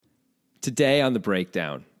Today on the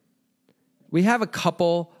breakdown, we have a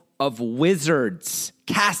couple of wizards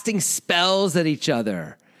casting spells at each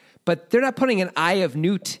other, but they're not putting an eye of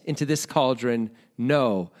newt into this cauldron.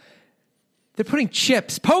 No, they're putting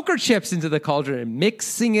chips, poker chips into the cauldron and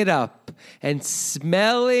mixing it up and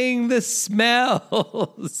smelling the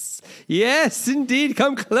smells. Yes, indeed.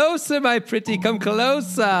 Come closer, my pretty. Come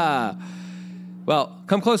closer. Well,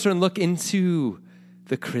 come closer and look into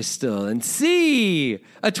the crystal and see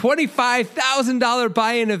a $25,000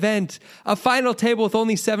 buy-in event, a final table with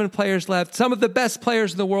only 7 players left, some of the best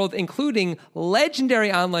players in the world, including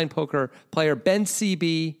legendary online poker player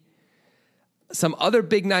Bencb, some other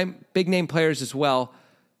big name players as well.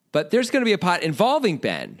 But there's going to be a pot involving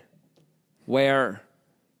Ben where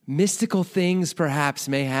mystical things perhaps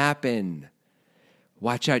may happen.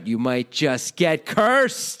 Watch out, you might just get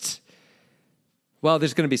cursed. Well,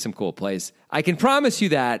 there's going to be some cool plays. I can promise you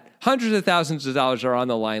that. Hundreds of thousands of dollars are on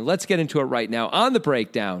the line. Let's get into it right now on the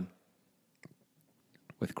breakdown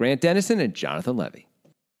with Grant Dennison and Jonathan Levy.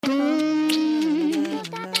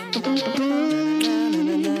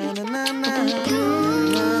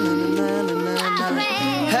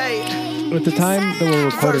 At the time that we're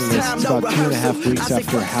recording this, it's about 2.5 weeks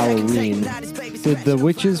after Halloween. Did the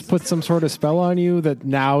witches put some sort of spell on you that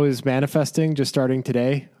now is manifesting just starting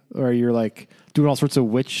today? Or you're like doing all sorts of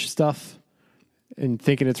witch stuff and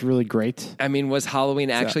thinking it's really great? I mean, was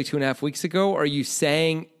Halloween actually 2.5 weeks ago? Or are you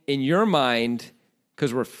saying in your mind,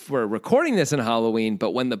 because we're recording this on Halloween,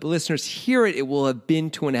 but when the listeners hear it, it will have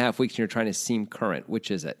been 2.5 weeks and you're trying to seem current?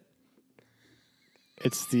 Which is it?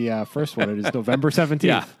 It's the first one. It is November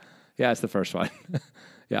 17th. Yeah, it's the first one.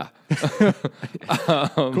 Yeah.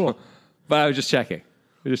 Cool. But I was just checking.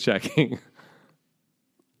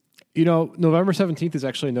 You know, November 17th is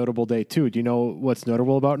actually a notable day, too. Do you know what's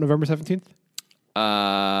notable about November 17th?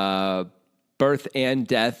 Birth and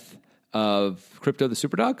death of Crypto the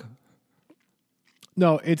Superdog?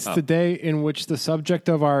 No, it's the day in which the subject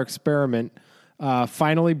of our experiment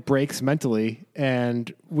finally breaks mentally,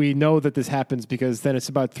 and we know that this happens because then it's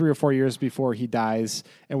about 3 or 4 years before he dies,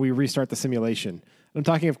 and we restart the simulation. I'm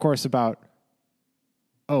talking, of course, about...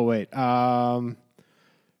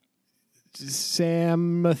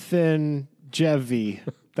 Samathan Jevi.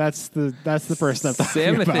 That's the person I'm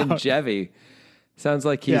talking about. Samathan Jevi. Sounds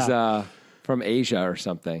like he's from Asia or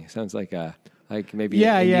something. Sounds like maybe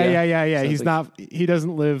India. Sounds He's not. He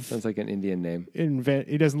doesn't live. Sounds like an Indian name.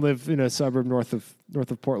 He doesn't live in a suburb north of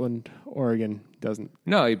Portland, Oregon. Doesn't.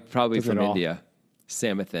 No, he's probably doesn't from India.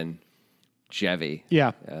 Samathan Jevi.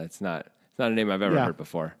 Yeah, it's not a name I've ever heard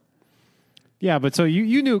before. Yeah, but so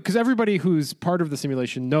you knew, because everybody who's part of the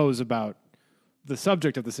simulation knows about the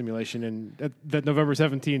subject of the simulation, and that November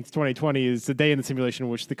 17th, 2020 is the day in the simulation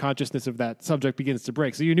in which the consciousness of that subject begins to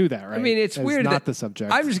break. So you knew that, right? I mean, it's weird not that the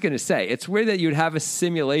subject. I'm just going to say, it's weird that you'd have a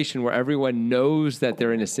simulation where everyone knows that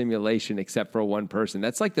they're in a simulation except for one person.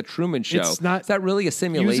 That's like the Truman Show. It's not. Is that really a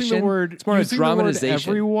simulation? It's more a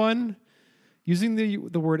dramatization. Using the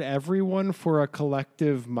word everyone for a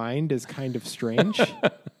collective mind is kind of strange.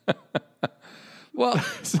 Well,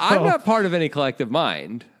 I'm not part of any collective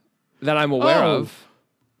mind that I'm aware of.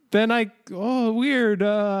 Then weird.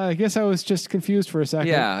 I guess I was just confused for a second.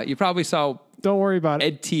 Yeah, you probably saw Don't worry about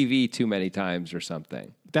Ed TV too many times or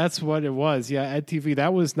something. That's what it was. Yeah, Ed TV.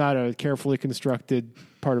 That was not a carefully constructed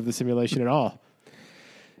part of the simulation at all.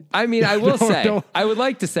 I mean, I will I would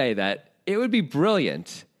like to say that it would be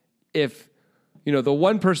brilliant if, the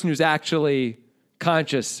one person who's actually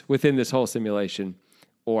conscious within this whole simulation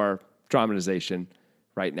or dramatization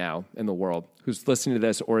right now in the world, who's listening to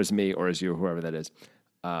this, or is me, or is you, whoever that is,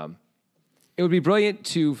 it would be brilliant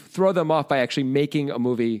to throw them off by actually making a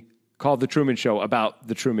movie called The Truman Show about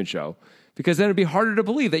The Truman Show, because then it'd be harder to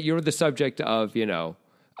believe that you're the subject of,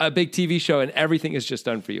 a big TV show and everything is just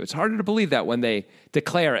done for you. It's harder to believe that when they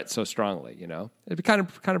declare it so strongly, It'd be kind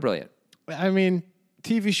of brilliant. I mean,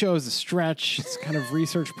 TV show is a stretch. It's kind of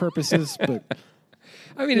research purposes, but...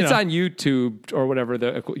 I mean, it's on YouTube or whatever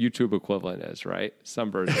the YouTube equivalent is, right?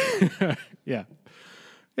 Some version. Yeah.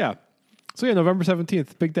 So November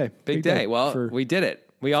 17th, big day. Big day. Well, we did it.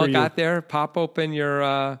 We all got there. Pop open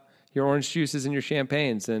your orange juices and your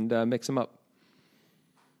champagnes and mix them up.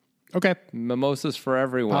 Okay. Mimosas for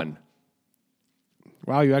everyone.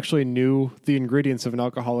 Wow, you actually knew the ingredients of an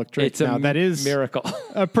alcoholic drink. That is miracle.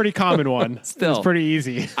 A pretty common one. Still. It's pretty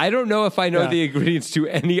easy. I don't know if I know the ingredients to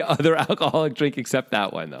any other alcoholic drink except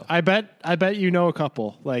that one, though. I bet you know a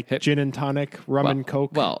couple, like gin and tonic, rum and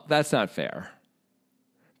Coke. Well, that's not fair.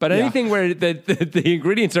 But anything where the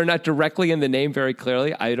ingredients are not directly in the name very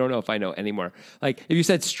clearly, I don't know if I know anymore. Like, if you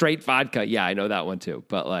said straight vodka, I know that one too.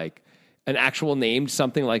 But, an actual named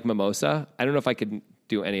something like mimosa. I don't know if I could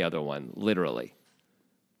do any other one, literally.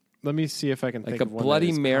 Let me see if I can think Like a of one Bloody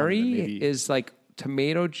that is Mary common, maybe. is like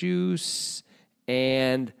tomato juice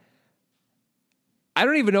and I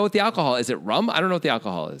don't even know what the alcohol is. It rum? I don't know what the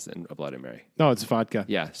alcohol is in a Bloody Mary. No, it's vodka.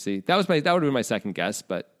 Yeah, see, that would have been my second guess,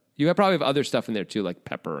 but you probably have other stuff in there too, like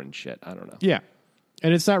pepper and shit. I don't know. Yeah.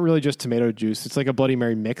 And it's not really just tomato juice. It's like a Bloody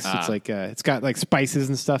Mary mix. It's like it's got like spices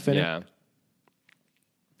and stuff in it.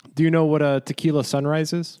 Do you know what a tequila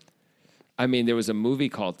sunrise is? I mean, there was a movie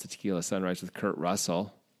called Tequila Sunrise with Kurt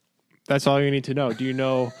Russell. That's all you need to know. Do you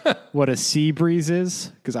know what a sea breeze is?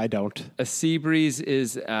 Because I don't. A Sea Breeze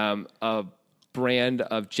is a brand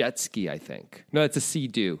of jet ski, I think. No, it's a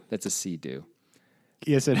Sea-Doo. That's a Sea-Doo.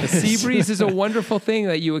 Yes, it is. Sea breeze is a wonderful thing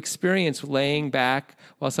that you experience laying back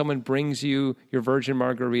while someone brings you your virgin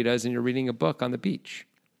margaritas and you're reading a book on the beach.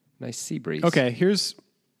 Nice sea breeze. Okay, here's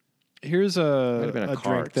a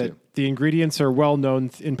drink that the ingredients are well known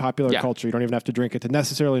in popular culture. You don't even have to drink it to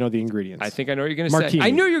necessarily know the ingredients. I think I know what you're going to say. I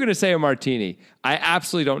knew you were going to say a martini. I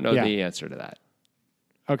absolutely don't know the answer to that.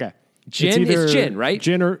 Okay. Gin is gin, right?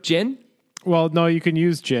 Gin? Well, no, you can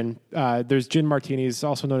use gin. There's gin martinis,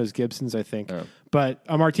 also known as Gibsons, I think. Oh. But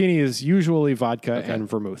a martini is usually vodka and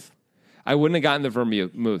vermouth. I wouldn't have gotten the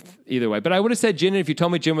vermouth either way. But I would have said gin, and if you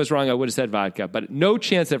told me gin was wrong, I would have said vodka. But no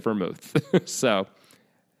chance at vermouth. So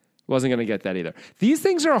wasn't going to get that either. These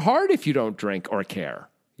things are hard if you don't drink or care,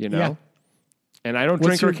 you know? Yeah. And I don't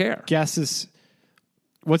drink or care.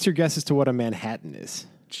 What's your guess as to what a Manhattan is?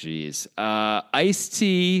 Jeez. Iced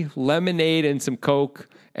tea, lemonade, and some Coke,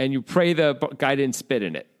 and you pray the guy didn't spit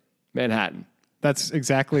in it. Manhattan. That's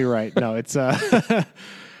exactly right. No, it's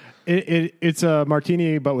it's a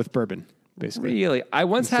martini, but with bourbon, basically. Really? I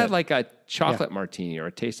once had like a chocolate martini or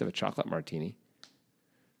a taste of a chocolate martini.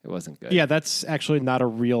 It wasn't good. Yeah, that's actually not a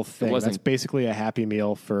real thing. That's basically a Happy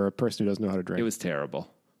Meal for a person who doesn't know how to drink. It was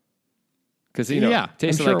terrible. Because, it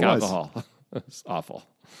tasted like alcohol. It was awful.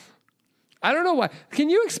 I don't know why. Can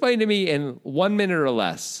you explain to me in 1 minute or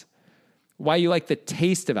less why you like the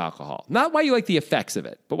taste of alcohol? Not why you like the effects of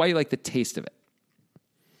it, but why you like the taste of it.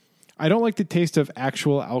 I don't like the taste of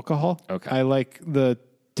actual alcohol. Okay. I like the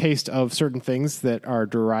taste of certain things that are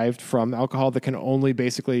derived from alcohol that can only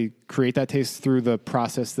basically create that taste through the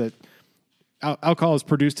process that alcohol is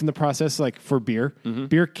produced in the process, like for beer. Mm-hmm.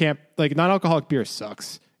 Beer can't, like non-alcoholic beer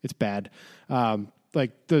sucks. It's bad.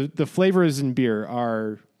 Like the flavors in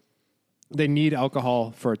beer they need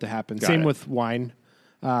alcohol for it to happen. Same with wine.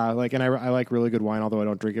 I like really good wine, although I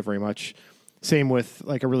don't drink it very much. Same with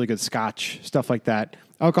like a really good scotch, stuff like that.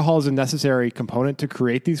 Alcohol is a necessary component to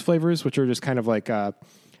create these flavors, which are just kind of like, I'd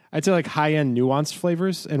say like high-end nuanced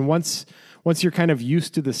flavors. And once you're kind of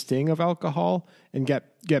used to the sting of alcohol and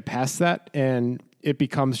get past that, and it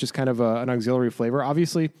becomes just kind of an auxiliary flavor.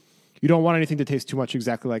 Obviously, you don't want anything to taste too much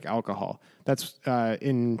exactly like alcohol. That's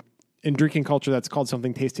in drinking culture, that's called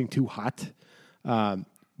something tasting too hot.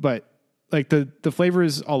 But like the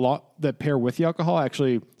flavors a lot that pair with the alcohol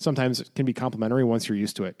actually sometimes can be complementary once you're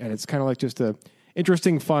used to it. And it's kind of like just a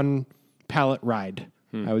interesting, fun palate ride,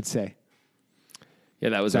 I would say. Yeah,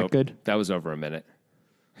 that was good. That was over a minute.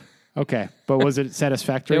 Okay. But was it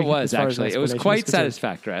satisfactory? It was actually. It was quite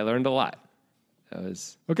satisfactory. I learned a lot. It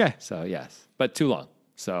was okay. So yes, but too long.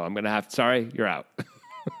 So I'm going to sorry, you're out.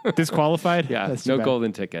 Disqualified? Yeah. That's no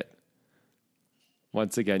golden ticket.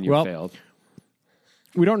 Once again, you failed.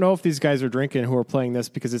 We don't know if these guys are drinking who are playing this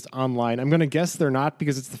because it's online. I'm going to guess they're not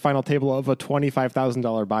because it's the final table of a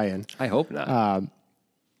 $25,000 buy-in. I hope not.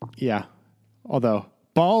 Yeah. Although,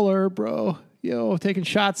 baller, bro. Yo, taking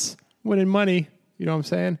shots, winning money. You know what I'm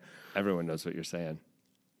saying? Everyone knows what you're saying.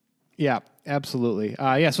 Yeah, absolutely.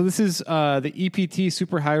 So this is the EPT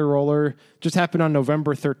Super High Roller. Just happened on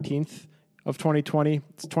November 13th of 2020.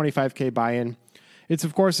 It's a 25K buy-in. It's,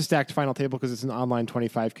 of course, a stacked final table because it's an online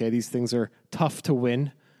 25K. These things are tough to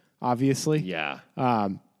win, obviously. Yeah.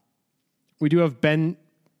 We do have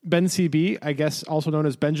Bencb, I guess, also known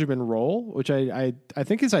as Benjamin Roll, which I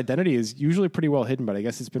think his identity is usually pretty well hidden, but I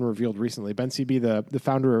guess it's been revealed recently. Bencb, the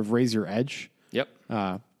founder of Raise Your Edge. Yep.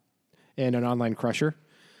 And an online crusher.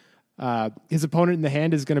 His opponent in the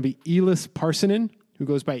hand is going to be Elis Parsonen, who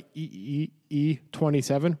goes by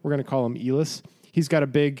EE27. We're going to call him Elis. He's got a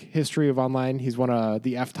big history of online. He's won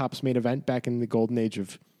the F-Tops main event back in the golden age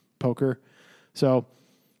of poker. So,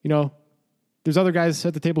 there's other guys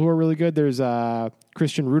at the table who are really good. There's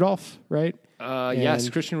Christian Rudolph, right? Yes,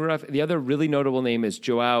 Christian Rudolph. The other really notable name is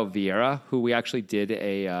Joao Vieira, who we actually did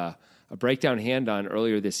a breakdown hand on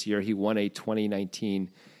earlier this year. He won a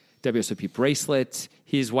 2019 WSOP bracelet.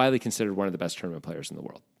 He's widely considered one of the best tournament players in the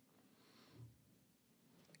world.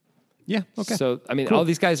 Yeah. Okay. So, I mean, Cool. all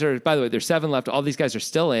these guys are, by the way, there's 7 left. All these guys are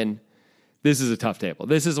still in. This is a tough table.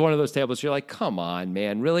 This is one of those tables you're like, come on,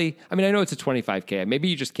 man, really? I mean, I know it's a 25K. Maybe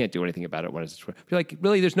you just can't do anything about it when it's you're like,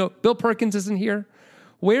 really, there's no, Bill Perkins isn't here?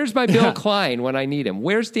 Where's my Bill Klein when I need him?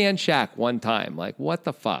 Where's Dan Shack one time? Like, what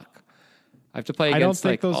the fuck? I have to play against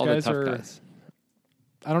like all the tough guys.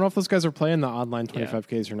 I don't know if those guys are playing the online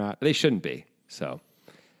 25Ks or not. They shouldn't be, so.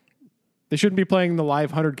 They shouldn't be playing the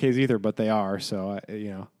live 100Ks either, but they are. So,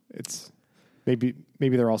 it's maybe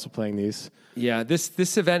they're also playing these. Yeah,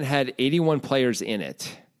 this event had 81 players in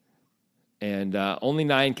it, and only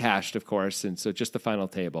 9 cashed, of course, and so just the final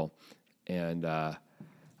table. And I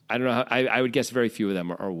don't know. I would guess very few of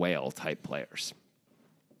them are whale-type players.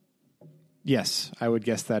 Yes, I would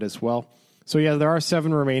guess that as well. So, yeah, there are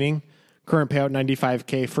 7 remaining. Current payout,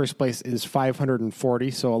 95K. First place is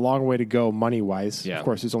 540, so a long way to go money-wise. Yeah. Of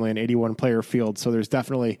course, there's only an 81-player field, so there's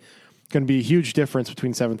definitely going to be a huge difference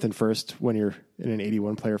between 7th and 1st when you're in an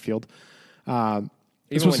 81-player field.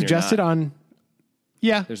 This was suggested on...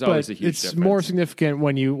 Yeah, there's always a huge it's difference. more significant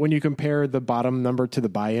when you compare the bottom number to the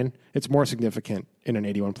buy-in. It's more significant in an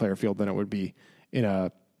 81-player field than it would be in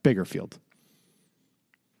a bigger field.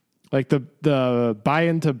 Like the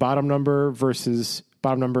buy-in to bottom number versus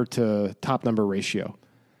bottom number to top number ratio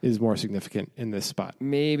is more significant in this spot.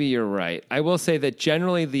 Maybe you're right. I will say that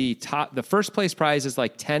generally the first place prize is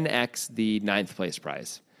like 10x the 9th place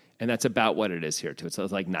prize, and that's about what it is here too. It's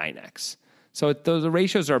like 9x. So the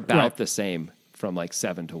ratios are about the same from like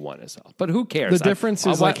 7 to 1 as well. But who cares? The difference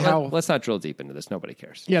is like how... Let's not drill deep into this. Nobody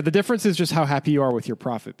cares. Yeah, the difference is just how happy you are with your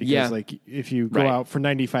profit. Because like if you go out for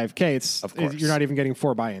 95K, you're not even getting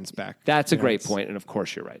 4 buy-ins back. That's a great point, and of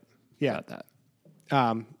course you're right about that.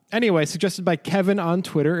 Anyway, suggested by Kevin on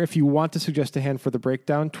Twitter. If you want to suggest a hand for the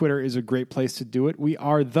breakdown, Twitter is a great place to do it. We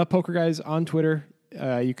are The Poker Guys on Twitter.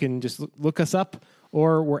 You can just look us up,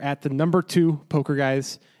 or we're at the number 2 Poker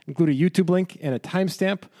Guys. Include a YouTube link and a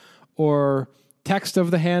timestamp, or text of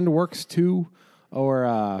the hand works too,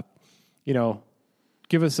 or,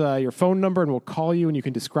 give us your phone number and we'll call you and you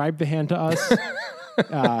can describe the hand to us.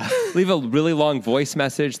 Leave a really long voice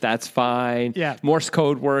message. That's fine. Yeah. Morse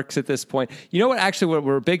code works at this point. You know what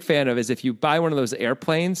we're a big fan of is if you buy one of those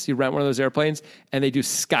airplanes, you rent one of those airplanes and they do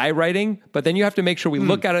skywriting, but then you have to make sure we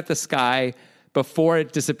look out at the sky before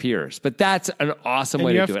it disappears. But that's an awesome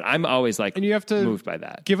way to do it. I'm always like and you have to moved by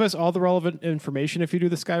that. Give us all the relevant information if you do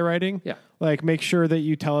the skywriting. Yeah. Like make sure that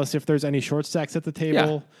you tell us if there's any short stacks at the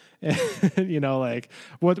table. Yeah. Like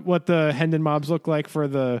what the Hendon mobs look like for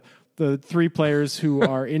the 3 players who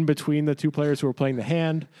are in between the 2 players who are playing the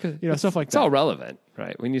hand. Stuff like that. It's all relevant,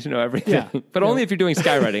 right? We need to know everything. Yeah. But only if you're doing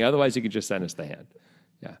skywriting. Otherwise, you can just send us the hand.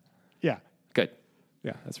 Yeah. Yeah. Good.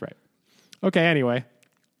 Yeah, that's right. Okay, anyway,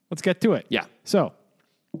 let's get to it. Yeah. So,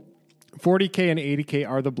 40K and 80K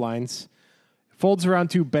are the blinds. Folds around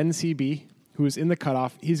to Bencb, who is in the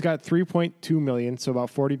cutoff. He's got 3.2 million, so about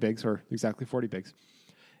 40 bigs, or exactly 40 bigs.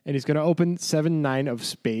 And he's going to open 7-9 of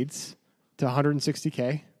spades to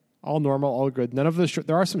 160K. All normal, all good. None of the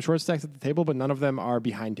there are some short stacks at the table, but none of them are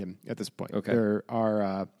behind him at this point. Okay. There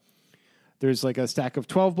are there's like a stack of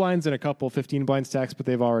 12 blinds and a couple 15 blind stacks, but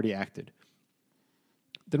they've already acted.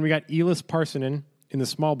 Then we got Elis Parsonen in the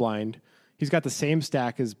small blind. He's got the same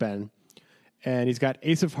stack as Ben, and he's got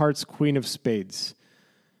Ace of Hearts, Queen of Spades.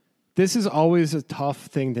 This is always a tough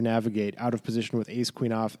thing to navigate out of position with Ace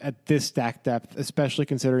Queen off at this stack depth, especially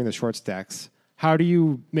considering the short stacks. How do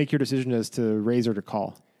you make your decision as to raise or to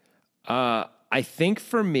call? I think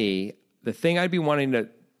for me, the thing I'd be wanting to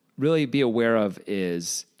really be aware of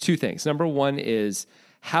is 2 things. Number 1 is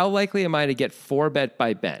how likely am I to get 4-bet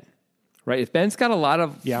by Ben? Right? If Ben's got a lot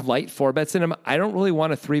of light 4-bets in him, I don't really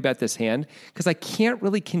want to 3-bet this hand because I can't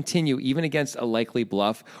really continue even against a likely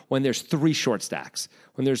bluff when there's 3 short stacks.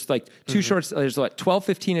 When there's like 2 shorts, there's what, 12,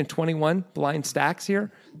 15, and 21 blind stacks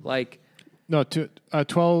here? No, 12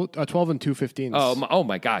 and 2 15s. Oh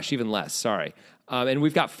my gosh, even less. Sorry. And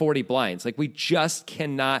we've got 40 blinds. Like we just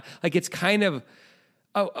cannot, it's kind of,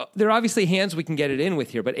 there are obviously hands we can get it in with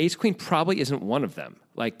here, but Ace Queen probably isn't one of them,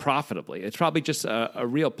 profitably. It's probably just a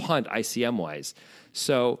real punt ICM-wise.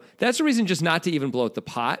 So that's a reason just not to even bloat the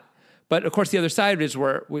pot. But, of course, the other side of it is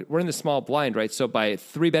we're in the small blind, right? So by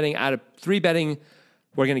 3-betting,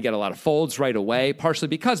 we're going to get a lot of folds right away, partially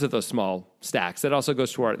because of those small stacks. That also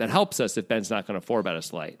goes to that helps us if Ben's not going to 4-bet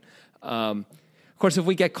us light. Of course, if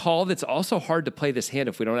we get called, it's also hard to play this hand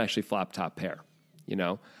if we don't actually flop top pair,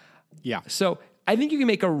 Yeah. So I think you can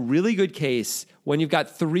make a really good case when you've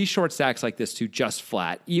got 3 short stacks like this to just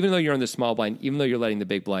flat, even though you're in the small blind, even though you're letting the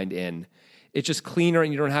big blind in. It's just cleaner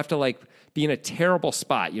and you don't have to be in a terrible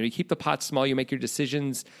spot. You keep the pot small, you make your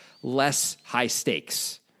decisions less high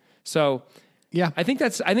stakes. So Yeah. I think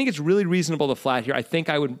it's really reasonable to flat here. I think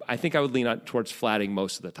I would lean on towards flatting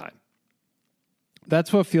most of the time.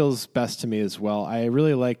 That's what feels best to me as well. I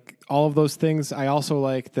really like all of those things. I also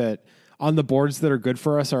like that on the boards that are good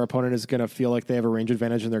for us, our opponent is going to feel like they have a range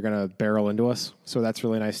advantage and they're going to barrel into us. So that's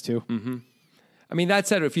really nice too. Mm-hmm. I mean, that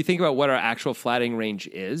said, if you think about what our actual flatting range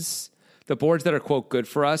is, the boards that are, quote, good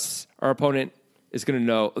for us, our opponent is going to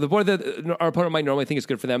know. The board that our opponent might normally think is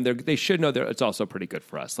good for them, they should know that it's also pretty good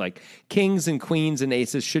for us. Like kings and queens and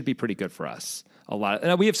aces should be pretty good for us. A lot.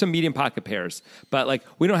 And we have some medium pocket pairs, but like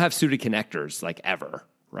we don't have suited connectors like ever,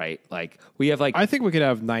 right? Like we have like... I think we could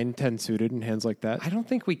have 9-10 suited in hands like that. I don't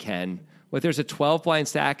think we can. But there's a 12 blind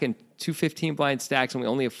stack and two 15 blind stacks, and we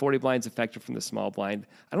only have 40 blinds effective from the small blind.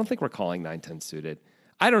 I don't think we're calling 9-10 suited.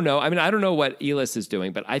 I don't know. I mean, I don't know what Elis is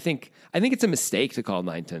doing, but I think it's a mistake to call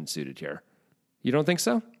 9-10 suited here. You don't think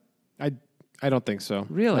so? I don't think so.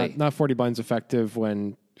 Really? Not 40 blinds effective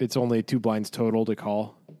when it's only 2 blinds total to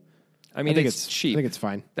call. I mean, it's cheap. I think it's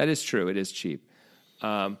fine. That is true. It is cheap.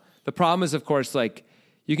 The problem is, of course, like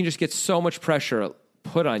you can just get so much pressure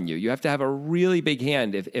put on you. You have to have a really big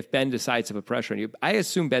hand if Ben decides to put pressure on you. I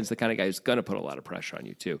assume Ben's the kind of guy who's going to put a lot of pressure on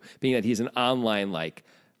you too, being that he's an online like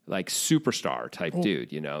superstar type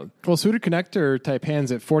dude, you know. Well, suited connector type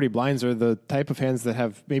hands at 40 blinds are the type of hands that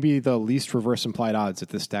have maybe the least reverse implied odds at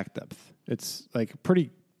this stack depth. It's like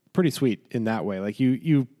pretty sweet in that way. Like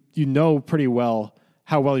you know pretty well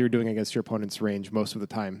how well you're doing against your opponent's range most of the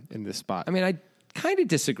time in this spot. I mean, I kind of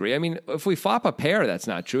disagree. I mean, if we flop a pair, that's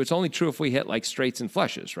not true. It's only true if we hit like straights and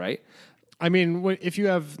flushes, right? I mean, if you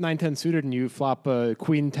have 9-10 suited and you flop a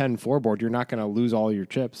queen 10 4 board, you're not going to lose all your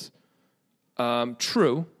chips.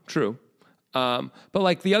 True. But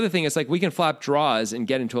like the other thing is like we can flop draws and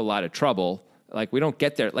get into a lot of trouble. Like we don't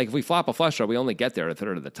get there. Like if we flop a flush draw, we only get there a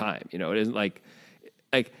third of the time. You know, it isn't like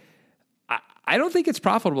I don't think it's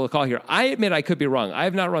profitable to call here. I admit I could be wrong. I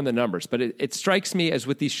have not run the numbers, but it strikes me as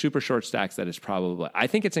with these super short stacks that is probably. I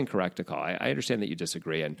think it's incorrect to call. I understand that you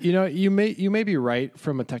disagree, and you know you may be right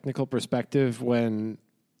from a technical perspective when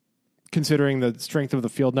considering the strength of the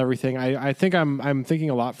field and everything. I think I'm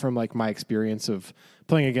thinking a lot from like my experience of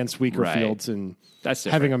playing against weaker fields and that's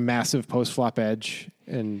having a massive post flop edge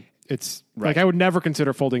and. It's like I would never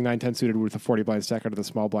consider folding 9-10 suited with a 40 blind stack out of the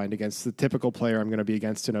small blind against the typical player I'm going to be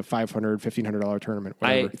against in a $500, $1,500 tournament.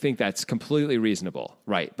 Whatever. I think that's completely reasonable,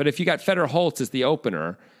 right? But if you got Federer Holtz as the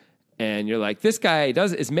opener, and you're like, this guy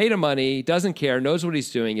is made of money, doesn't care, knows what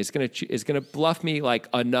he's doing, is going to bluff me like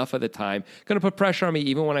enough of the time, going to put pressure on me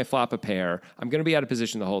even when I flop a pair. I'm going to be out of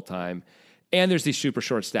position the whole time, and there's these super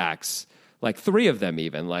short stacks. Like 3 of them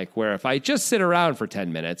even, like where if I just sit around for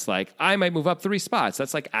 10 minutes, like I might move up 3 spots.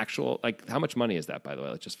 That's like actual, like how much money is that, by the way?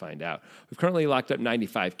 Let's just find out. We've currently locked up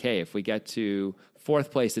 $95K. If we get to 4th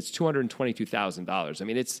place, it's $222,000. I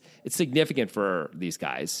mean, it's significant for these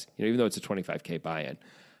guys, you know, even though it's a $25K buy-in.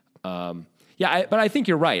 But I think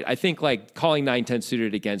you're right. I think like calling 9-10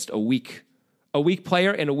 suited against a weak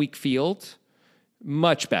player in a weak field,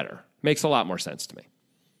 much better. Makes a lot more sense to me.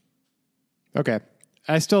 Okay.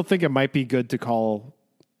 I still think it might be good to call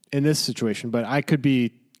in this situation, but I could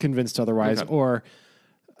be convinced otherwise. Okay. Or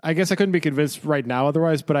I guess I couldn't be convinced right now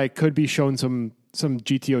otherwise, but I could be shown some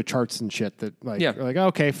GTO charts and shit that like,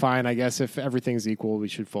 okay, fine. I guess if everything's equal, we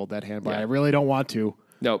should fold that hand, but I really don't want to.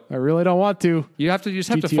 Nope. I really don't want to. You just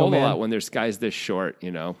have to fold a lot when there's guys this short, you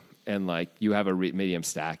know, and like you have a medium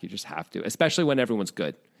stack. You just have to, especially when everyone's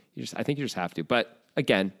good. I think you just have to. But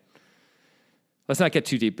again, let's not get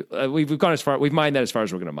too deep. We've gone as far. We've mined that as far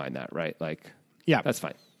as we're going to mine that, right? Like, yeah, that's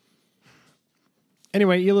fine.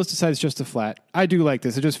 Anyway, Elis decides just to flat. I do like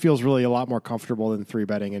this. It just feels really a lot more comfortable than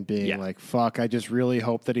 3-betting and being like, fuck, I just really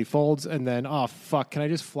hope that he folds. And then, oh, fuck, can I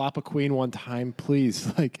just flop a queen one time, please?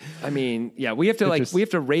 Like, I mean, yeah, we have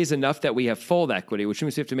to raise enough that we have fold equity, which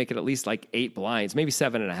means we have to make it at least like 8 blinds. Maybe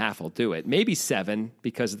 7.5 will do it. Maybe 7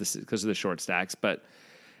 because of the short stacks. But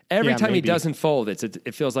every time he doesn't fold,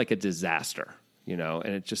 it feels like a disaster, you know?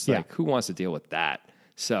 And it's just like, who wants to deal with that?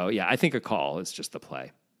 So, yeah, I think a call is just the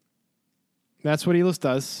play. That's what Elis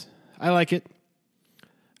does. I like it.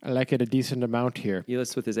 I like it a decent amount here.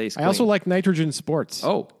 Elis with his ace queen. I also like Nitrogen Sports.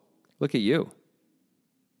 Oh, look at you.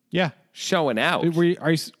 Yeah. Showing out.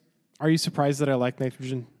 Are you surprised that I like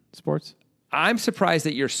Nitrogen Sports? I'm surprised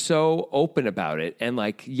that you're so open about it and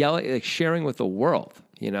like yelling, like sharing with the world,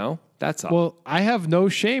 you know? That's all. Well, I have no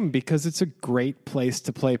shame because it's a great place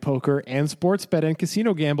to play poker and sports bet and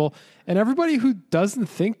casino gamble. And everybody who doesn't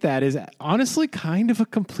think that is honestly kind of a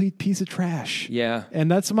complete piece of trash. Yeah. And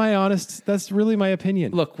that's really my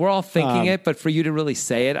opinion. Look, we're all thinking it, but for you to really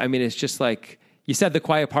say it, I mean, it's just like you said the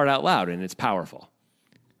quiet part out loud and it's powerful.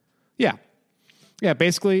 Yeah. Yeah,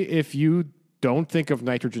 basically, if you don't think of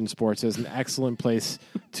Nitrogen Sports as an excellent place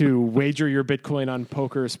to wager your Bitcoin on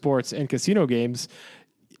poker, sports, and casino games,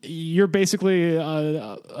 you're basically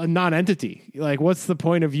a non-entity. Like, what's the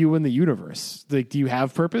point of you in the universe? Like, do you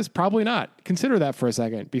have purpose? Probably not. Consider that for a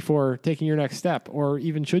second before taking your next step, or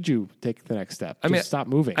even should you take the next step? Just stop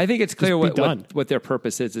moving. I think it's clear what their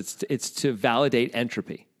purpose is. It's to validate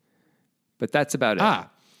entropy, but that's about it.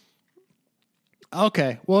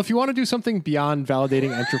 Okay. Well, if you want to do something beyond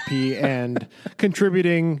validating entropy and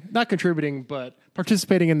not contributing, but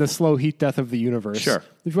participating in the slow heat death of the universe. Sure.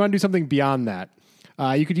 If you want to do something beyond that,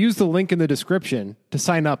 you could use the link in the description to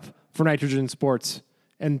sign up for Nitrogen Sports.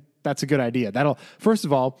 And that's a good idea. First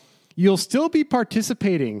of all, you'll still be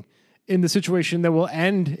participating in the situation that will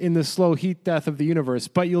end in the slow heat death of the universe,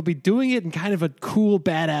 but you'll be doing it in kind of a cool,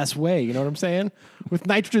 badass way. You know what I'm saying? With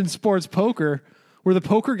Nitrogen Sports Poker, where the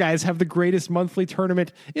poker guys have the greatest monthly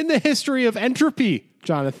tournament in the history of entropy,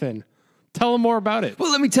 Jonathan. Tell them more about it.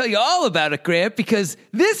 Well, let me tell you all about it, Grant, because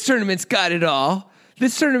this tournament's got it all.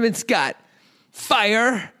 This tournament's got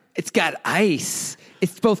fire. It's got ice.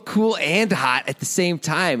 It's both cool and hot at the same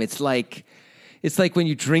time. It's like when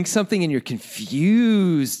you drink something and you're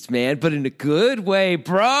confused, man, but in a good way,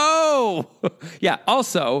 bro. Yeah,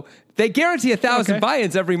 also, they guarantee 1,000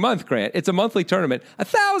 buy-ins every month, Grant. It's a monthly tournament.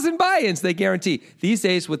 1,000 buy-ins they guarantee. These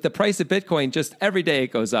days, with the price of Bitcoin, just every day it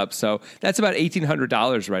goes up. So that's about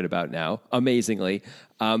 $1,800 right about now, amazingly.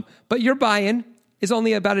 But your buy-in is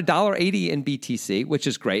only about $1.80 in BTC, which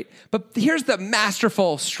is great. But here's the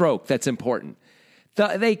masterful stroke that's important.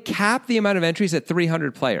 They cap the amount of entries at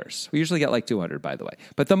 300 players. We usually get like 200, by the way.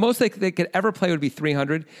 But the most they could ever play would be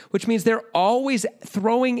 300, which means they're always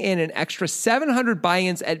throwing in an extra 700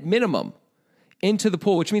 buy-ins at minimum into the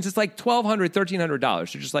pool, which means it's like $1,200,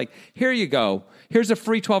 $1,300. They're just like, here you go. Here's a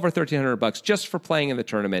free $1,200 or $1,300 just for playing in the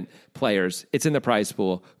tournament. Players, it's in the prize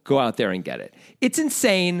pool. Go out there and get it. It's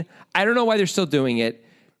insane. I don't know why they're still doing it.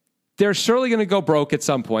 They're surely going to go broke at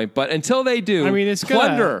some point, but until they do, it's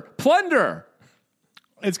plunder.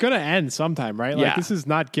 It's going to end sometime, right? Like, this is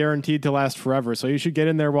not guaranteed to last forever, so you should get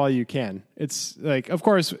in there while you can. It's like, of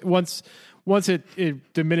course, once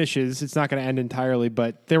it diminishes, it's not going to end entirely,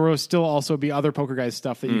 but there will still also be other Poker Guys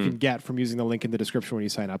stuff that you can get from using the link in the description when you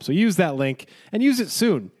sign up. So use that link and use it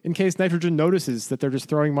soon in case Nitrogen notices that they're just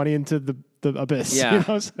throwing money into the abyss. Yeah, you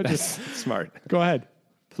know? So that's smart. Go ahead.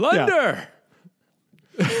 Plunder!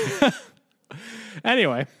 Yeah.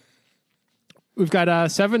 Anyway. We've got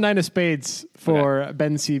 7-9 of spades for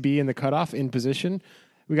Bencb in the cutoff in position.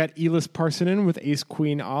 We got Elis Parsonen with ace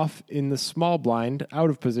queen off in the small blind, out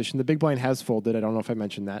of position. The big blind has folded. I don't know if I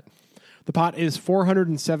mentioned that. The pot is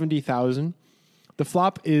 470,000. The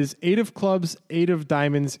flop is 8 of clubs, 8 of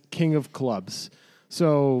diamonds, king of clubs.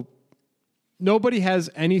 So nobody has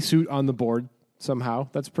any suit on the board somehow.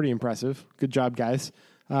 That's pretty impressive. Good job, guys.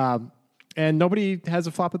 And nobody has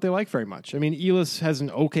a flop that they like very much. I mean, Elis has an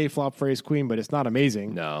okay flop for ace queen, but it's not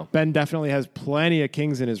amazing. No. Ben definitely has plenty of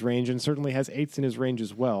kings in his range and certainly has eights in his range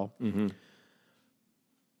as well. Mm-hmm.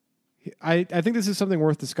 I think this is something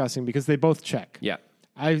worth discussing because they both check. Yeah.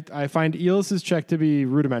 I find Elis's check to be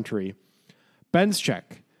rudimentary. Ben's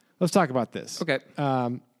check. Let's talk about this. Okay.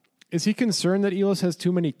 Is he concerned that Elis has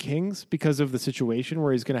too many kings because of the situation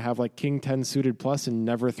where he's going to have like king 10 suited plus and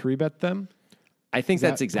never 3-bet them? I think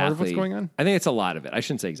that's exactly part of what's going on. I think it's a lot of it. I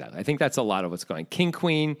shouldn't say exactly. I think that's a lot of what's going on. King,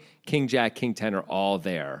 queen, king, jack, king, 10 are all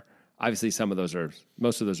there. Obviously,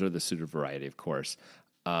 most of those are the suited variety, of course.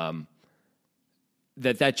 That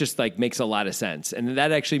just like makes a lot of sense. And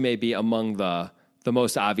that actually may be among the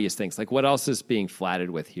most obvious things. Like what else is being flatted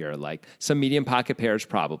with here? Like some medium pocket pairs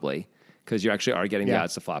probably, because you actually are getting the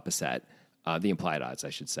odds to flop a set, the implied odds, I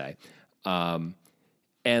should say.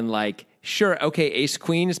 And like, sure, okay, ace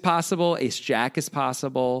queen is possible, ace jack is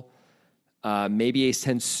possible, maybe ace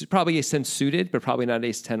 10, probably ace 10 suited, but probably not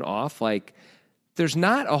ace 10 off. Like, there's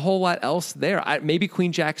not a whole lot else there. Maybe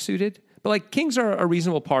queen jack suited, but like kings are a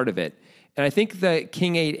reasonable part of it. And I think the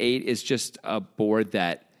king 8-8 is just a board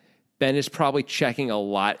that Ben is probably checking a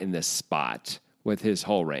lot in this spot with his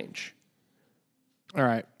whole range. All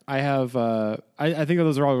right. I have, I think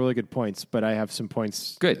those are all really good points, but I have some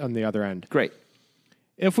points on the other end. Great.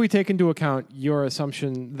 If we take into account your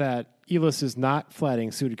assumption that Elis is not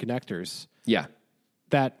flatting suited connectors,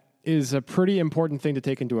 that is a pretty important thing to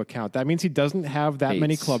take into account. That means he doesn't have that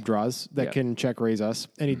many club draws that can check raise us,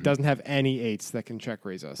 and he doesn't have any eights that can check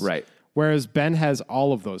raise us. Right. Whereas Ben has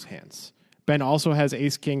all of those hands. Ben also has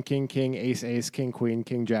ace, king, king, king, ace, ace, king, queen,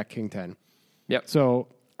 king, jack, king, 10. Yep. So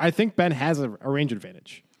I think Ben has a range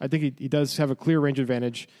advantage. I think he does have a clear range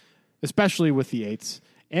advantage, especially with the eights.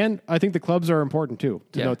 And I think the clubs are important too,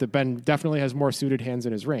 to Yeah. note that Ben definitely has more suited hands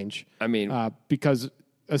in his range. I mean, because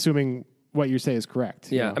assuming what you say is correct.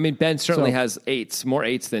 yeah. You know? I mean, Ben certainly has more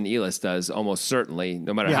eights than Elis does, almost certainly,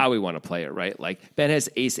 no matter Yeah. how we want to play it, right? Like, Ben has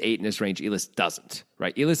ace 8 in his range. Elis doesn't,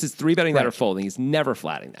 right? Elis is 3-betting that Right. or folding. He's never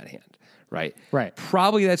flatting that hand, right? Right.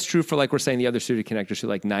 Probably that's true for, like we're saying, the other suited connectors who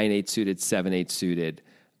like 9-8 suited, 7-8 suited,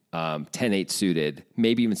 10-8 suited,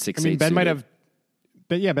 maybe even 6-8 I mean, Ben suited. might have,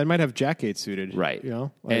 but yeah, Ben might have Jack 8 suited. Right. You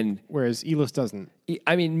know, like, And- whereas Elis doesn't.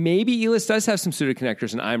 I mean, maybe Elis does have some suited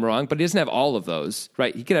connectors, and I'm wrong, but he doesn't have all of those,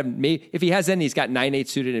 right? He could have, if he has any, he's got 9-8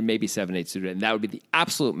 suited and maybe 7-8 suited, and that would be the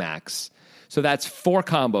absolute max. So that's 4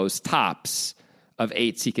 combos tops of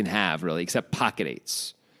 8s he can have, really, except pocket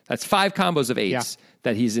 8s. That's 5 combos of 8s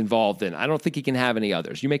that he's involved in. I don't think he can have any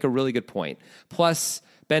others. You make a really good point. Plus,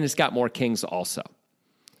 Ben has got more kings also.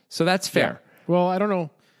 So that's fair. Yeah. Well, I don't know.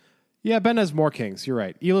 Yeah, Ben has more kings. You're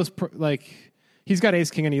right. Elis, he's got ace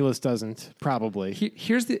king and Elis doesn't, probably.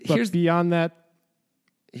 Here's beyond that,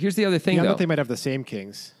 the other thing, beyond though. that, they might have the same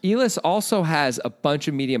kings. Elis also has a bunch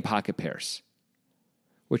of medium pocket pairs,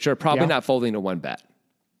 which are probably not folding to 1-bet.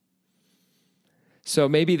 So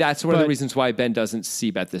maybe that's one of the reasons why Ben doesn't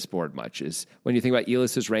c-bet this board much, is when you think about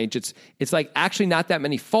Elis's range, it's like actually not that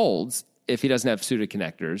many folds if he doesn't have suited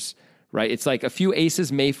connectors, right? It's like a few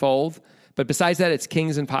aces may fold, but besides that, it's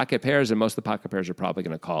kings and pocket pairs, and most of the pocket pairs are probably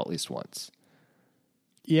going to call at least once.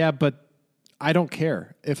 Yeah, but I don't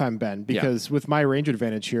care if I'm Ben, because with my range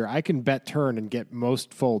advantage here, I can bet turn and get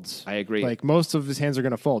most folds. I agree. Like, most of his hands are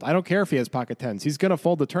going to fold. I don't care if he has pocket 10s. He's going to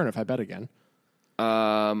fold the turn if I bet again.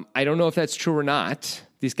 I don't know if that's true or not.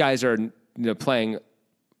 These guys are playing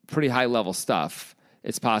pretty high-level stuff.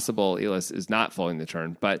 It's possible Elis is not folding the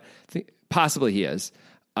turn, but possibly he is.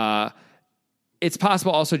 It's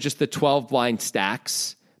possible also just the 12 blind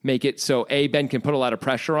stacks make it so, Ben can put a lot of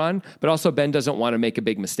pressure on, but also Ben doesn't want to make a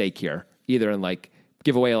big mistake here, either in like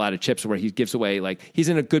give away a lot of chips where he gives away, like he's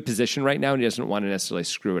in a good position right now and he doesn't want to necessarily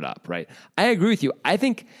screw it up, right? I agree with you. I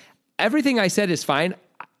think everything I said is fine.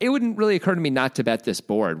 It wouldn't really occur to me not to bet this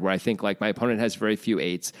board where I think like my opponent has very few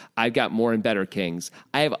 8s. I've got more and better kings.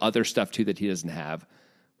 I have other stuff too that he doesn't have.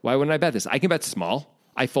 Why wouldn't I bet this? I can bet small.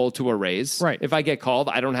 I fold to a raise. Right. If I get called,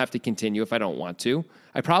 I don't have to continue if I don't want to.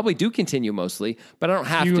 I probably do continue mostly, but I don't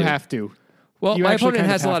have to. You have to. Well, You my actually opponent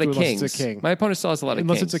kind has a lot of unless kings. it's a king. My opponent still has a lot of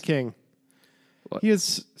Unless kings. it's a king. He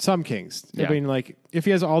has some kings. Yeah. I mean, like, if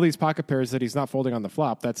he has all these pocket pairs that he's not folding on the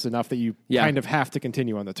flop, that's enough that you kind of have to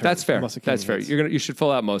continue on the turn. That's fair. unless a king That's fair. hits. You should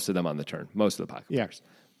fill out most of them on the turn. Most of the pocket pairs.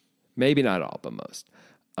 Maybe not all, but most.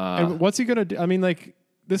 And what's he going to do? I mean, like,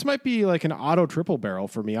 this might be like an auto triple barrel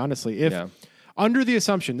for me, honestly. If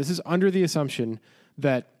this is under the assumption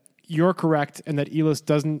that you're correct and that Elis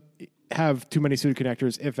doesn't have too many suited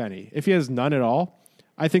connectors, if any. If he has none at all,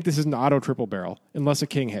 I think this is an auto triple barrel, unless a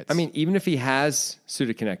king hits. I mean, even if he has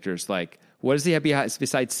suited connectors, like, what does he have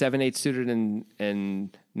besides 7-8 suited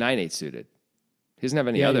and 9-8 suited? He doesn't have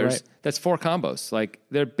any others. Right. That's 4 combos. Like,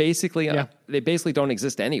 they're basically, they basically don't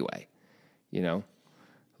exist anyway.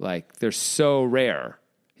 Like, they're so rare.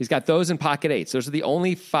 He's got those in pocket 8s. Those are the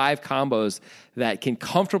only 5 combos that can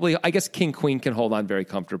comfortably, I guess King Queen can hold on very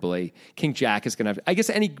comfortably. King Jack is going to have, I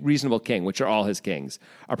guess any reasonable king, which are all his kings,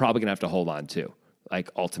 are probably going to have to hold on to. Like,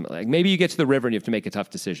 ultimately, like maybe you get to the river and you have to make a tough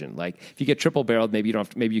decision. Like, if you get triple barreled, maybe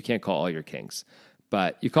you can't call all your kings,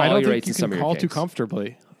 but you call all your 8s and some of your kings. I don't think you can call too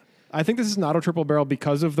comfortably. I think this is an auto triple barrel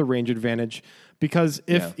because of the range advantage. Because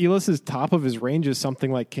if Elis's top of his range is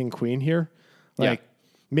something like King Queen here, like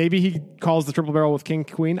maybe he calls the triple barrel with King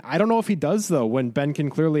Queen. I don't know if he does though, when Ben can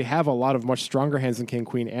clearly have a lot of much stronger hands than King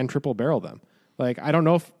Queen and triple barrel them. Like, I don't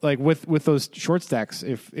know if, like, with those short stacks,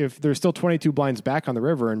 if there's still 22 blinds back on the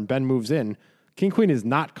river and Ben moves in, King Queen is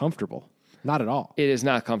not comfortable. Not at all. It is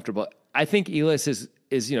not comfortable. I think Elis is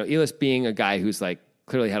Elis being a guy who's like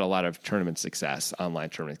clearly had a lot of tournament success, online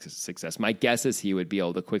tournament success. My guess is he would be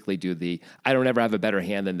able to quickly do I don't ever have a better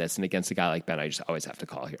hand than this, and against a guy like Ben, I just always have to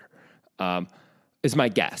call here. Is my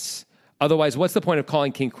guess. Otherwise, what's the point of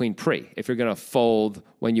calling King Queen pre if you're going to fold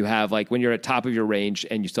when you have when you're at top of your range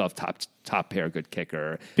and you still have top pair good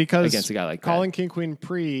kicker against a guy like calling that. King Queen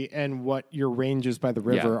pre and what your range is by the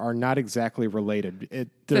river are not exactly related.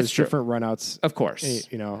 There's true. different runouts, Of course,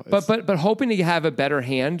 but hoping to have a better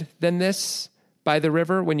hand than this by the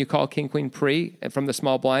river when you call King Queen pre from the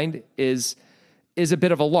small blind is a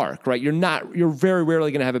bit of a lark, right? You're very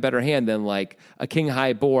rarely going to have a better hand than like a king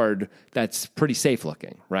high board that's pretty safe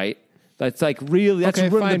looking, right? That's like really, that's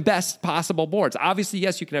one of the best possible boards. Obviously,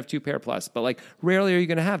 yes, you can have 2 pair plus, but like rarely are you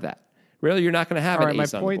going to have that. Really, you're not going to have All an right,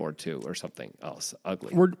 ace on the board too, or something else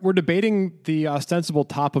ugly. We're debating the ostensible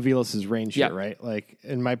top of Elis's range here, right? Like,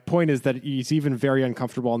 and my point is that he's even very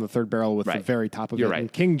uncomfortable on the third barrel with the very top of it. Right.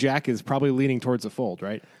 And King Jack is probably leaning towards a fold,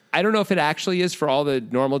 right? I don't know if it actually is for all the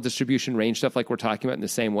normal distribution range stuff like we're talking about in the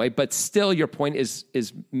same way, but still your point is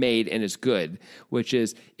made and is good, which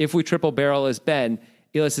is if we triple barrel as Ben,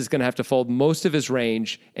 Elis is going to have to fold most of his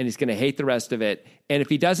range and he's going to hate the rest of it. And if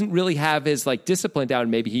he doesn't really have his like discipline down,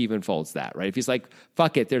 maybe he even folds that, right? If he's like,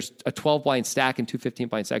 fuck it, there's a 12 blind stack and two 15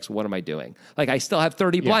 blind stacks. What am I doing? Like I still have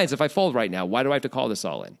 30 blinds if I fold right now. Why do I have to call this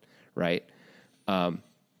all in? Right.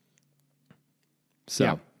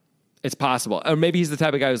 It's possible. Or maybe he's the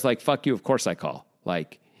type of guy who's like, fuck you. Of course I call.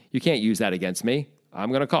 Like you can't use that against me. I'm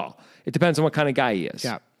going to call. It depends on what kind of guy he is.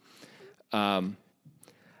 Yeah.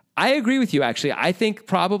 I agree with you, actually. I think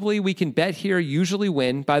probably we can bet here, usually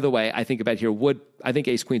win. By the way, I think a bet here I think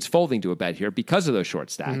ace queen's folding to a bet here because of those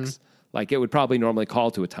short stacks. Mm-hmm. Like it would probably normally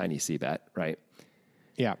call to a tiny C bet, right?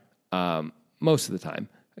 Yeah. Most of the time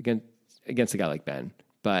against a guy like Ben.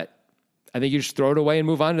 But I think you just throw it away and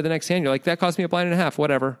move on to the next hand. You're like, that cost me a blind and a half,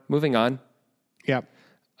 whatever. Moving on. Yeah.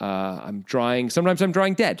 Sometimes I'm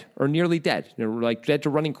drawing dead or nearly dead, like dead to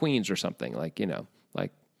running queens or something like,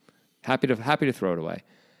 like happy to throw it away.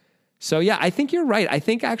 So yeah, I think you're right. I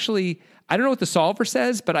think actually, I don't know what the solver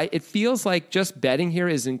says, but it feels like just betting here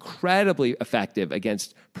is incredibly effective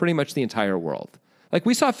against pretty much the entire world. Like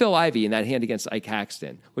we saw Phil Ivey in that hand against Ike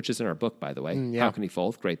Haxton, which is in our book, by the way. How Can He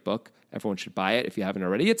Fold? Great book. Everyone should buy it if you haven't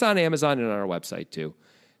already. It's on Amazon and on our website too.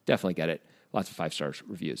 Definitely get it. Lots of 5-star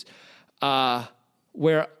reviews.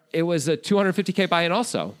 Where it was a $250K buy-in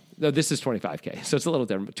also. Though this is $25K, so it's a little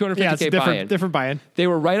different. But $250K buy-in. Different buy-in. They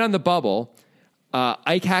were right on the bubble.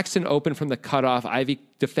 Ike Haxton opened from the cutoff. Ivy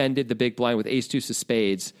defended the big blind with ace deuce of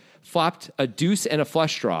spades. Flopped a deuce and a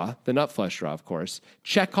flush draw, the nut flush draw, of course.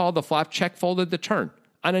 Check called the flop, check folded the turn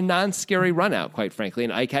on a non-scary run out, quite frankly.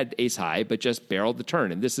 And Ike had ace high, but just barreled the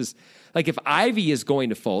turn. And this is like if Ivy is going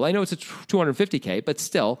to fold, I know it's a $250K, but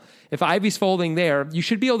still, if Ivy's folding there, you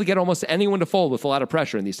should be able to get almost anyone to fold with a lot of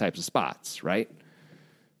pressure in these types of spots, right?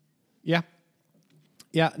 Yeah.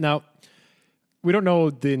 Yeah. Now, we don't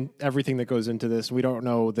know everything that goes into this. We don't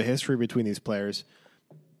know the history between these players.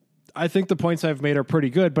 I think the points I've made are pretty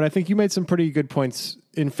good, but I think you made some pretty good points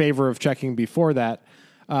in favor of checking before that.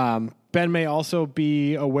 Ben may also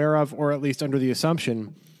be aware of, or at least under the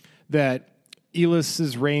assumption, that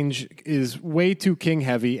Elis's range is way too king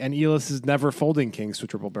heavy, and Elis is never folding kings to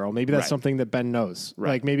triple barrel. Maybe that's something that Ben knows.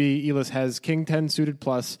 Right. Like maybe Elis has king 10 suited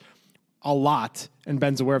plus a lot, and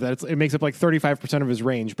Ben's aware of that. It makes up like 35% of his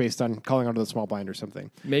range based on calling onto the small blind or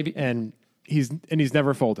something. Maybe, and he's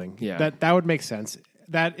never folding. Yeah, that would make sense.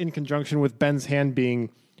 That in conjunction with Ben's hand being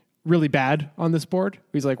really bad on this board,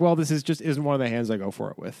 he's like, well, this isn't one of the hands I go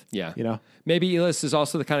for it with. Yeah, maybe Elis is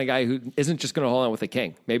also the kind of guy who isn't just going to hold on with a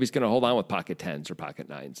king. Maybe he's going to hold on with pocket 10s or pocket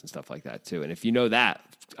 9s and stuff like that too. And if you know that,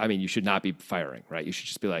 I mean, you should not be firing, right? You should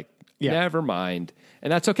just be like, never mind.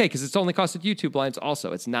 And that's okay, because it's only costed you 2 blinds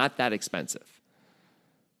also. It's not that expensive.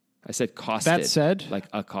 I said costed. That said, like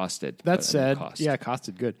accosted. That said,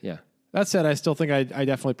 costed, good. Yeah. That said, I still think I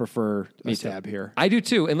definitely prefer a stab here. I do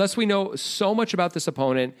too, unless we know so much about this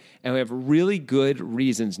opponent and we have really good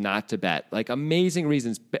reasons not to bet, like amazing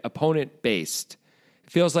reasons, opponent-based.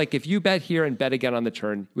 It feels like if you bet here and bet again on the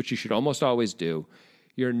turn, which you should almost always do,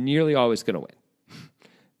 you're nearly always going to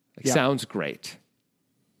win. Sounds great.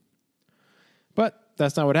 But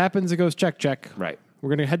that's not what happens. It goes check, check. Right. We're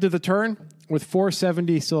going to head to the turn with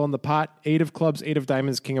 470 still in the pot. 8 of clubs, 8 of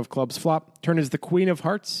diamonds, king of clubs flop. Turn is the queen of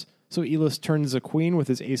hearts. So Elis turns a queen with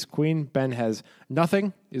his ace queen. Ben has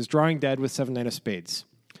nothing, is drawing dead with 7-9 of spades.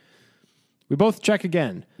 We both check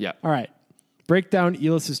again. Yeah. All right. Break down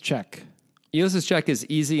Elis's check. Elis's check is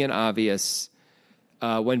easy and obvious.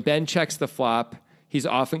 When Ben checks the flop, he's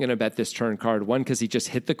often going to bet this turn card. One, because he just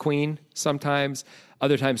hit the queen sometimes.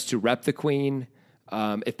 Other times to rep the queen.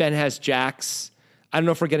 If Ben has jacks, I don't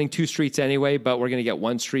know if we're getting 2 streets anyway, but we're going to get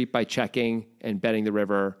 1 street by checking and betting the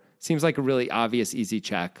river. Seems like a really obvious, easy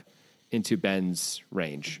check into Ben's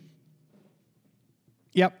range.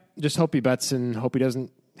 Yep. Just hope he bets and hope he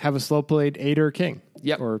doesn't have a slow played 8 or king.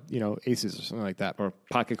 Yep. Or, aces or something like that. Or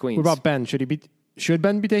pocket queens. What about Ben? Should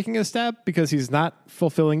Ben be taking a stab? Because he's not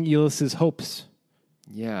fulfilling Elis's hopes.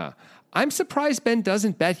 Yeah. I'm surprised Ben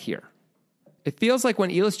doesn't bet here. It feels like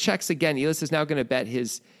when Elis checks again, Elis is now going to bet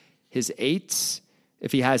his 8s,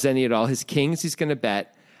 if he has any at all. His kings he's going to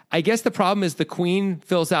bet. I guess the problem is the queen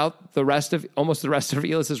fills out almost the rest of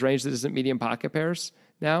Elis's range that isn't medium pocket pairs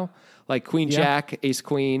now. Like queen, jack, ace,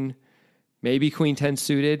 queen, maybe queen 10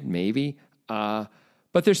 suited, maybe. But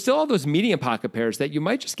But there's still all those medium pocket pairs that you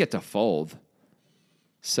might just get to fold.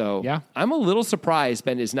 So Yeah. I'm a little surprised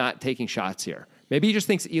Ben is not taking shots here. Maybe he just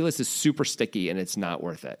thinks Elis is super sticky and it's not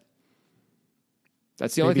worth it.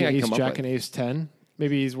 That's the only thing I can come up with. Ace, Jack, and Ace 10.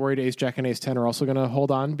 Maybe he's worried Ace, Jack, and Ace 10 are also going to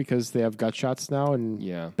hold on because they have gut shots now and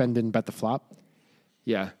Ben didn't bet the flop.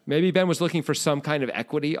 Yeah. Maybe Ben was looking for some kind of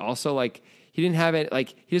equity. Also, like, he didn't have it, like,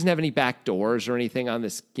 he doesn't have any back doors or anything on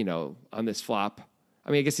this, on this flop. I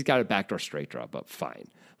mean, I guess he's got a backdoor straight draw, but fine.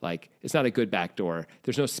 Like, it's not a good backdoor.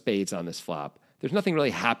 There's no spades on this flop. There's nothing really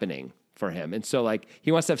happening for him. And so, like,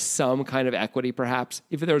 he wants to have some kind of equity, perhaps.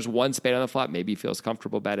 If there was one spade on the flop, maybe he feels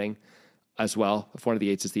comfortable betting as well. If one of the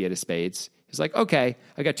eights is the eight of spades. He's like, okay,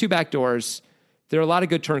 I got two back doors. There are a lot of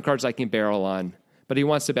good turn cards I can barrel on, but he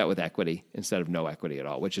wants to bet with equity instead of no equity at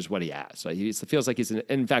all, which is what he has. So he feels like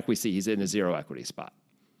in fact, we see he's in a zero equity spot.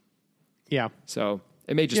 Yeah. So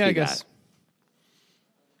it may just be that.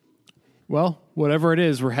 Well, whatever it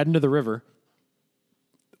is, we're heading to the river,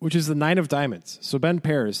 which is the 9 of diamonds. So Ben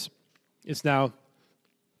pairs. It's now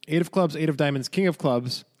 8 of clubs, 8 of diamonds, king of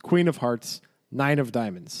clubs, queen of hearts, 9 of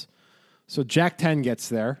diamonds. So Jack 10 gets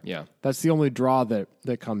there. Yeah. That's the only draw that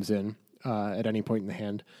comes in at any point in the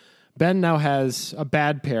hand. Ben now has a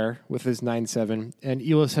bad pair with his 9-7, and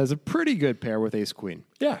Elis has a pretty good pair with ace-queen.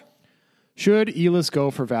 Yeah. Should Elis go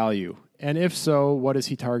for value? And if so, what is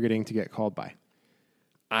he targeting to get called by?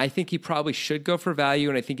 I think he probably should go for value,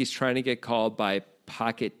 and I think he's trying to get called by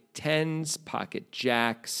pocket 10s, pocket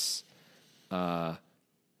jacks,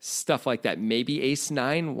 stuff like that. Maybe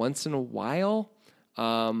ace-9 once in a while.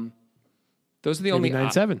 Those are the only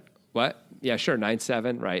 9-7. What? Yeah, sure,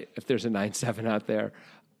 9-7, right. If there's a 9-7 out there,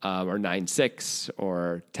 or 9-6,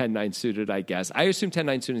 or 10-9 suited, I guess. I assume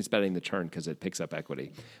 10-9 suited is betting the turn because it picks up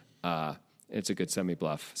equity. It's a good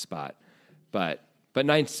semi-bluff spot. But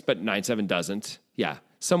 9-7 doesn't. Yeah,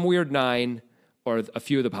 some weird 9 or a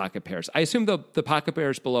few of the pocket pairs. I assume the pocket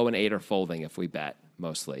pairs below an 8 are folding if we bet,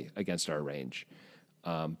 mostly, against our range.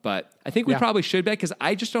 But I think we probably should bet because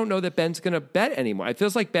I just don't know that Ben's going to bet anymore. It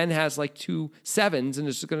feels like Ben has like 2 7s and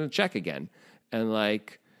is just going to check again. And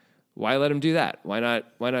like, why let him do that? Why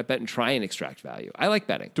not bet and try and extract value? I like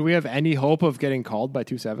betting. Do we have any hope of getting called by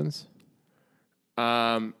 2 7s?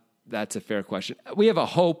 That's a fair question. We have a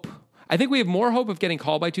hope. I think we have more hope of getting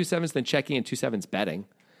called by 2 7s than checking and 2 7s betting.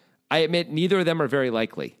 I admit neither of them are very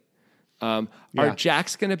likely. Are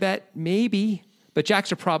jacks going to bet? Maybe. But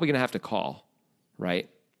jacks are probably going to have to call. Right?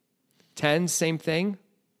 10s, same thing.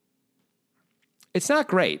 It's not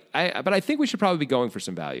great, but I think we should probably be going for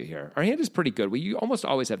some value here. Our hand is pretty good. You almost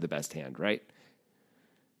always have the best hand, right?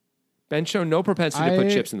 Ben shown no propensity to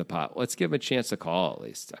put chips in the pot. Let's give him a chance to call at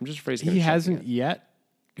least. I'm just afraid he's going to check hasn't yet.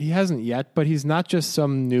 He hasn't yet, but he's not just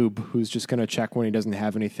some noob who's just going to check when he doesn't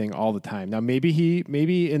have anything all the time. Now,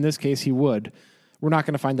 maybe in this case he would. We're not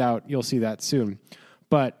going to find out. You'll see that soon.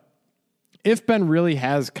 But if Ben really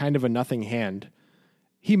has kind of a nothing hand,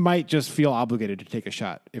 he might just feel obligated to take a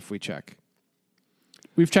shot if we check.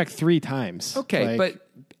 We've checked 3 times. Okay, but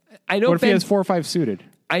I know what if Ben, he has 4 or 5 suited?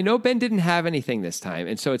 I know Ben didn't have anything this time,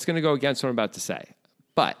 and so it's going to go against what I'm about to say.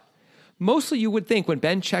 But mostly you would think when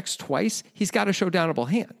Ben checks twice, he's got a showdownable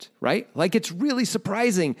hand, right? Like it's really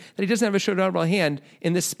surprising that he doesn't have a showdownable hand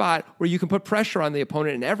in this spot where you can put pressure on the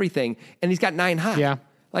opponent and everything, and he's got 9 high. Yeah.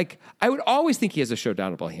 Like I would always think he has a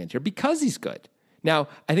showdownable hand here because he's good. Now,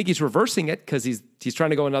 I think he's reversing it because he's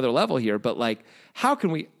trying to go another level here. But, like, how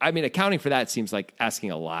can we... I mean, accounting for that seems like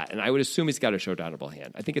asking a lot. And I would assume he's got a showdownable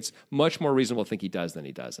hand. I think it's much more reasonable to think he does than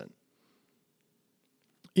he doesn't.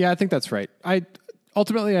 Yeah, I think that's right.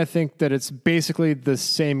 Ultimately, I think that it's basically the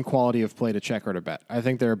same quality of play to check or to bet. I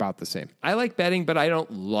think they're about the same. I like betting, but I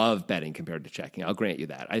don't love betting compared to checking. I'll grant you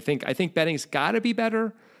that. I think betting's got to be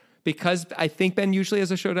better because I think Ben usually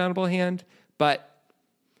has a showdownable hand. But...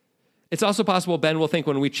 it's also possible Ben will think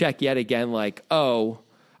when we check yet again, like, oh,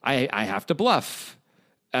 I have to bluff.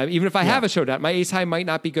 Even if I have a showdown, my ace high might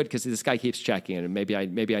not be good because this guy keeps checking, and maybe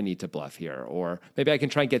I need to bluff here, or maybe I can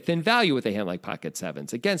try and get thin value with a hand like pocket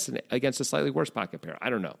 7s against a slightly worse pocket pair. I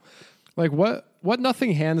don't know. Like what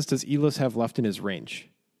nothing hands does Elis have left in his range?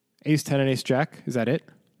 Ace 10 and ace jack. Is that it?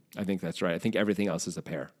 I think that's right. I think everything else is a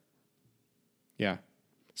pair. Yeah.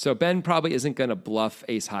 So Ben probably isn't going to bluff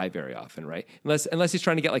ace high very often, right? Unless he's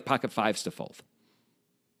trying to get like pocket 5s to fold.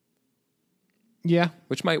 Yeah.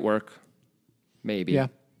 Which might work. Maybe. Yeah.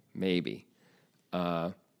 Maybe.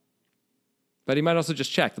 But he might also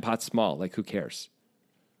just check. The pot's small. Like, who cares?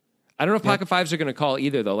 I don't know if pocket 5s are going to call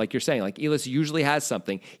either, though. Like you're saying, like Elis usually has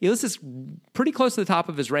something. Elis is pretty close to the top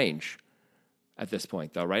of his range at this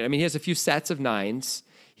point, though, right? I mean, he has a few sets of 9s.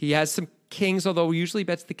 He has some kings, although he usually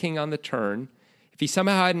bets the king on the turn. If he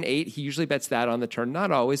somehow had an 8, he usually bets that on the turn.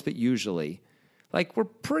 Not always, but usually. Like,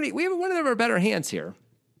 we have one of our better hands here.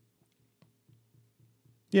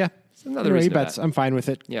 Yeah. It's another reason he bets. I'm fine with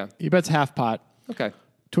it. Yeah. He bets half pot. Okay.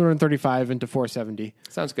 235 into 470.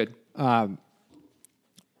 Sounds good.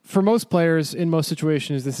 For most players, in most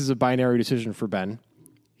situations, this is a binary decision for Ben.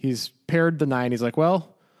 He's paired the 9. He's like,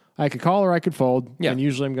 well, I could call or I could fold, and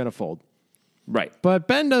usually I'm going to fold. Right. But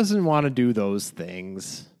Ben doesn't want to do those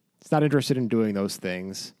things. He's not interested in doing those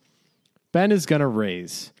things. Ben is going to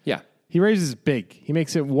raise. Yeah. He raises big. He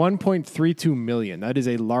makes it 1.32 million. That is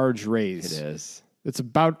a large raise. It is. It's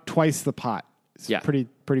about twice the pot. It's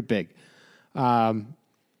pretty big.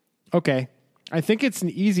 Okay. I think it's an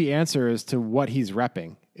easy answer as to what he's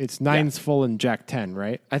repping. It's 9s full and Jack 10,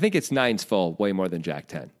 right? I think it's 9s full way more than Jack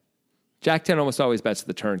 10. Jack 10 almost always bets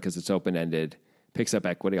the turn because it's open-ended, picks up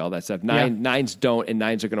equity, all that stuff. 9s don't, and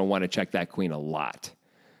 9s are going to want to check that queen a lot.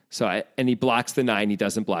 And he blocks the 9. He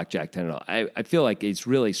doesn't block Jack 10 at all. I feel like he's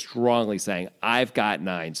really strongly saying, I've got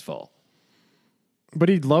 9s full. But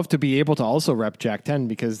he'd love to be able to also rep Jack 10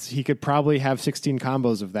 because he could probably have 16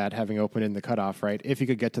 combos of that having open in the cutoff, right? If he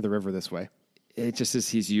could get to the river this way. It just is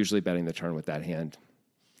he's usually betting the turn with that hand.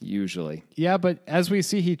 Usually. Yeah, but as we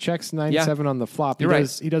see, he checks 9-7 on the flop.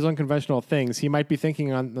 He does unconventional things. He might be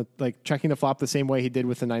thinking on checking the flop the same way he did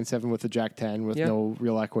with the 9-7 with the Jack 10 with no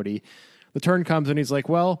real equity. The turn comes and he's like,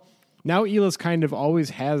 well, now Elis kind of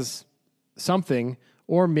always has something,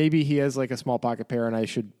 or maybe he has like a small pocket pair and I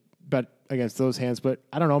should bet against those hands. But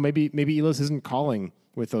I don't know. Maybe Elis isn't calling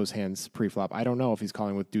with those hands pre-flop. I don't know if he's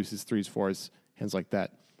calling with deuces, 3s, 4s, hands like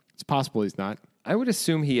that. It's possible he's not. I would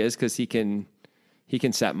assume he is because he can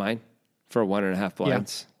set mine for 1.5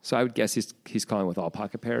 blinds. Yeah. So I would guess he's calling with all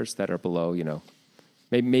pocket pairs that are below,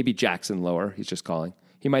 maybe jacks and lower. He's just calling.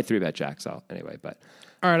 He might 3-bet jacks out anyway, but.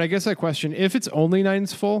 All right, I guess I question, if it's only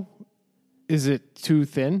 9s full, is it too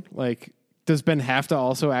thin? Like, does Ben have to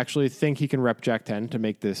also actually think he can rep Jack 10 to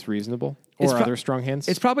make this reasonable? Or other strong hands?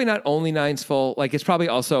 It's probably not only 9s full. Like, it's probably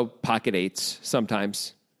also pocket 8s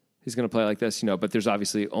sometimes. He's going to play like this, but there's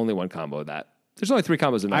obviously only one combo of that. There's only 3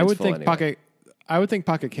 combos of 9s full anyway. I would think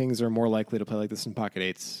pocket kings are more likely to play like this than pocket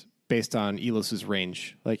 8s based on Elis's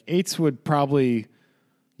range. Like 8s would probably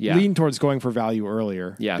lean towards going for value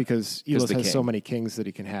earlier because Elis has so many kings that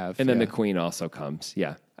he can have. And then the queen also comes.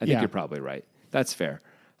 Yeah, I think you're probably right. That's fair.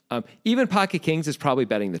 Even pocket kings is probably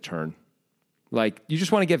betting the turn. Like, you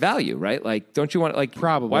just want to get value, right? Like, don't you want, like,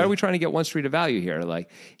 probably. Why are we trying to get one street of value here? Like,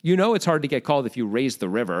 it's hard to get called if you raise the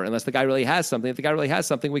river, unless the guy really has something. If the guy really has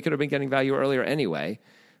something, we could have been getting value earlier anyway.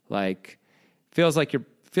 Like, feels like you're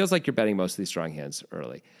betting most of these strong hands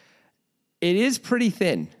early. It is pretty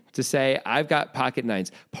thin to say, I've got pocket 9s.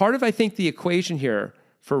 Part of, I think, the equation here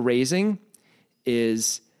for raising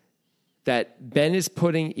is that Ben is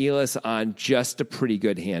putting Elis on just a pretty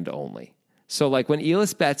good hand only. So, like, when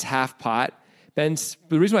Elis bets half pot, the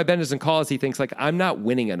reason why Ben doesn't call is he thinks, like, I'm not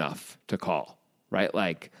winning enough to call, right?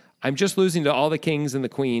 Like, I'm just losing to all the kings and the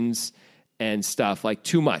queens and stuff, like,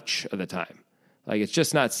 too much of the time. Like, it's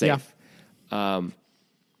just not safe. Yeah.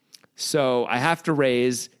 So I have to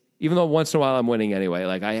raise, even though once in a while I'm winning anyway.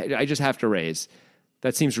 Like, I just have to raise.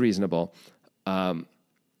 That seems reasonable. And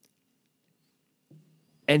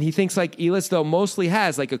he thinks, like, Elis, though, mostly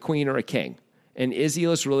has, like, a queen or a king. And is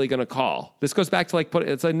Elis really going to call? This goes back to, like,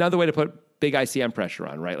 it's another way to put big ICM pressure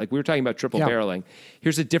on, right? Like, we were talking about triple barreling.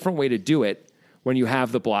 Here's a different way to do it when you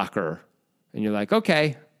have the blocker. And you're like,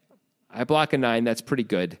 okay, I block a 9. That's pretty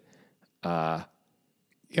good. Yeah,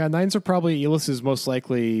 9s are probably Elis's most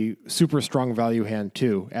likely super strong value hand,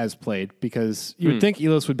 too, as played, because you would think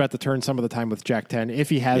Elis would bet the turn some of the time with Jack 10, if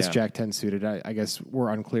he has Jack 10 suited. I guess we're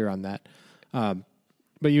unclear on that.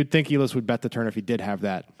 But you'd think Elis would bet the turn if he did have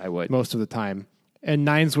that. I would. Most of the time. And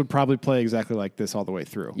 9s would probably play exactly like this all the way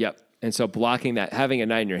through. Yep. And so blocking that, having a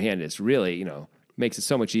 9 in your hand is really, makes it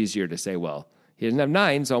so much easier to say, well, he doesn't have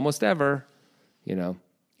 9s almost ever. Yep.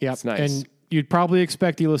 It's nice. And you'd probably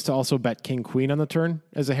expect Elis to also bet king queen on the turn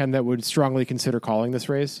as a hand that would strongly consider calling this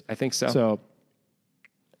raise. I think so.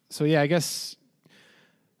 So yeah, I guess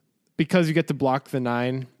because you get to block the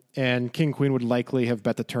 9 and king queen would likely have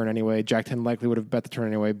bet the turn anyway. Jack 10 likely would have bet the turn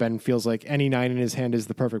anyway. Ben feels like any 9 in his hand is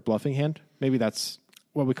the perfect bluffing hand. Maybe that's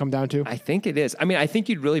what we come down to. I think it is. I mean, I think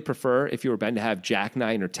you'd really prefer, if you were Ben, to have Jack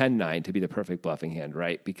 9 or 10 9 to be the perfect bluffing hand,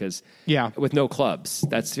 right? Because with no clubs,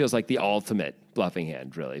 that feels like the ultimate bluffing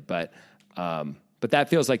hand, really. But that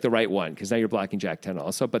feels like the right one because now you're blocking Jack 10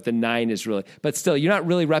 also. But the 9 is really, but still, you're not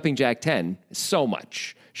really repping Jack 10 so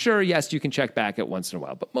much. Sure, yes, you can check back it once in a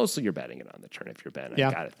while, but mostly you're betting it on the turn if you're Ben.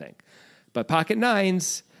 I got to think. But pocket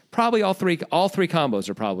 9s, probably all three combos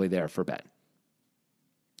are probably there for Ben.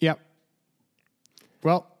 Yep.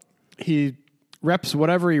 Well, he reps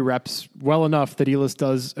whatever he reps well enough that Elis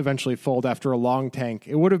does eventually fold after a long tank.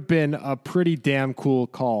 It would have been a pretty damn cool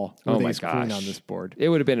call with ace queen on this board. It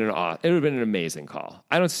would have been an amazing call.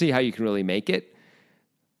 I don't see how you can really make it,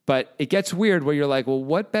 but it gets weird where you're like, well,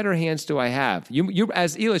 what better hands do I have? You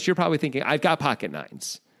as Elis, you're probably thinking, I've got pocket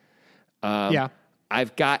nines. Yeah.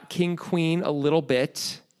 I've got king queen a little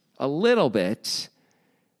bit,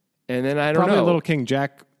 and then I don't know. Probably a little king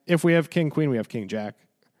jack. If we have king queen, we have king jack.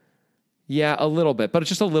 Yeah, a little bit, but it's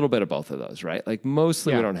just a little bit of both of those, right? Like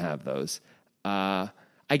mostly we don't have those. I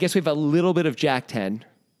guess we have a little bit of jack 10.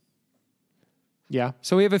 Yeah.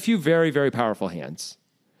 So we have a few very, very powerful hands.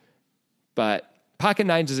 But pocket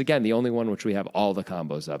nines is, again, the only one which we have all the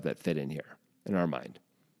combos of that fit in here in our mind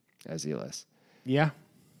as Elis. Yeah.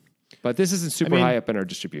 But this isn't super high up in our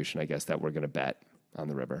distribution, I guess, that we're going to bet on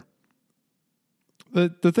the river.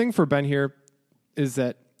 The thing for Ben here is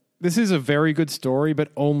that this is a very good story,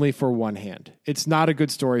 but only for one hand. It's not a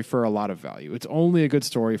good story for a lot of value. It's only a good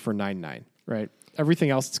story for 9-9, right?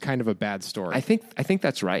 Everything else is kind of a bad story. I think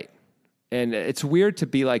that's right. And it's weird to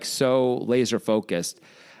be like so laser focused.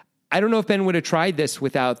 I don't know if Ben would have tried this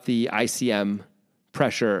without the ICM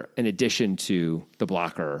pressure in addition to the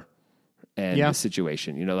blocker and the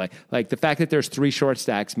situation. You know, like the fact that there's 3 short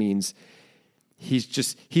stacks means he's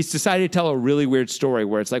decided to tell a really weird story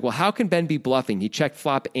where it's like, well, how can Ben be bluffing? He checked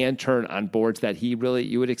flop and turn on boards that you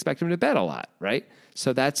would expect him to bet a lot, right?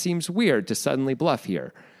 So that seems weird to suddenly bluff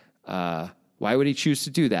here. Why would he choose to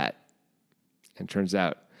do that? And turns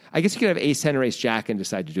out, I guess you could have ace 10 or ace jack and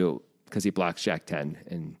decide to do it because he blocks jack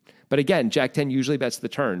 10. But again, jack 10 usually bets the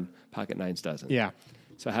turn. Pocket nines doesn't. Yeah.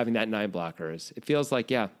 So having that 9 blocker it feels like,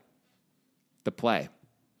 the play.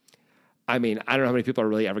 I mean, I don't know how many people are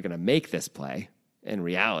really ever going to make this play in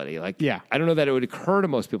reality. I don't know that it would occur to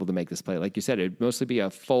most people to make this play. Like you said, it'd mostly be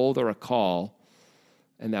a fold or a call,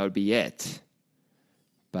 and that would be it.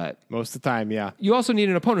 But most of the time, yeah. You also need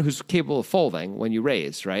an opponent who's capable of folding when you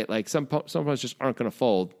raise, right? Like some opponents just aren't going to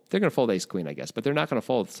fold. They're going to fold ace queen, I guess, but they're not going to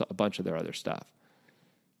fold a bunch of their other stuff.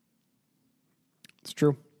 It's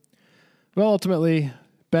true. Well, ultimately,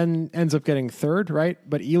 Ben ends up getting third, right?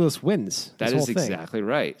 But Elis wins. That is exactly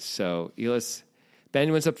right. So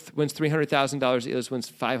Ben wins $300,000. Elis wins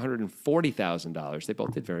 $540,000. They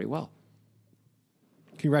both did very well.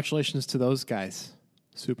 Congratulations to those guys.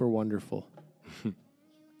 Super wonderful.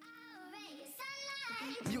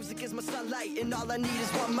 Music is my sunlight, and all I need is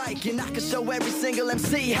one mic. And I can show every single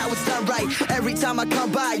MC how it's done right. Every time I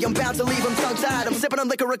come by, I'm bound to leave them tongue-tied. I'm sipping on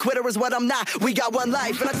liquor, a quitter is what I'm not. We got one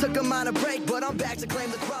life, and I took a minor break, but I'm back to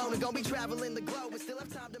claim the throne. And gonna be traveling the globe, and still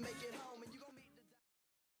have time to make